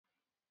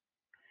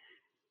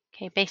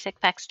Okay, Basic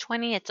Facts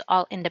 20, it's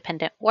all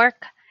independent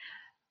work.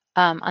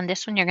 On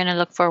this one, you're going to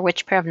look for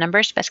which pair of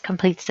numbers best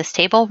completes this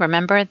table.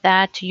 Remember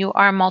that you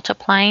are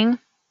multiplying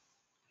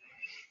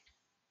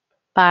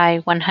by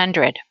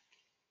 100.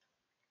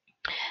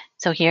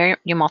 So here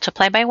you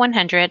multiply by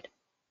 100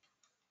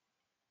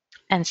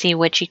 and see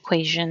which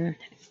equation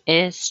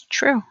is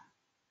true.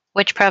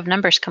 Which pair of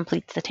numbers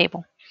completes the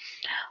table.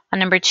 On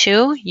number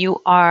 2,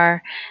 you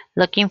are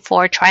looking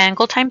for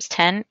triangle times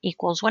 10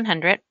 equals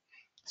 100.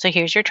 So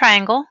here's your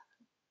triangle,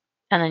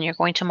 and then you're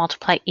going to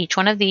multiply each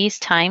one of these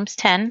times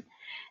 10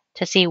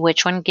 to see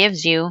which one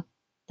gives you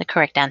the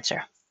correct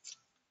answer.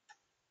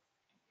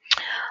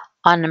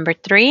 On number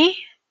 3,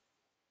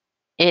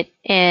 it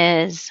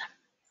is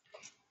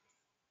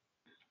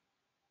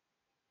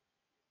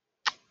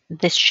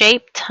this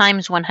shape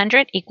times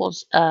 100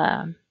 equals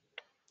a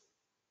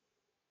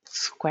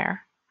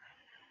square.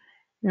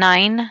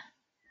 9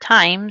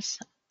 times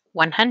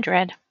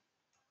 100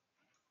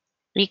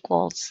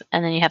 equals,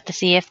 and then you have to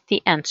see if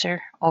the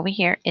answer over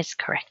here is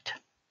correct.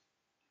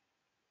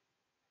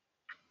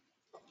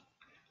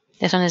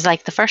 This one is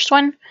like the first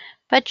one,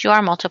 but you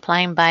are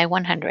multiplying by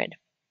 100.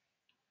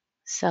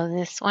 So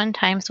this one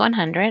times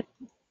 100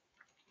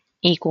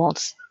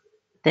 equals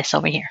this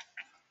over here.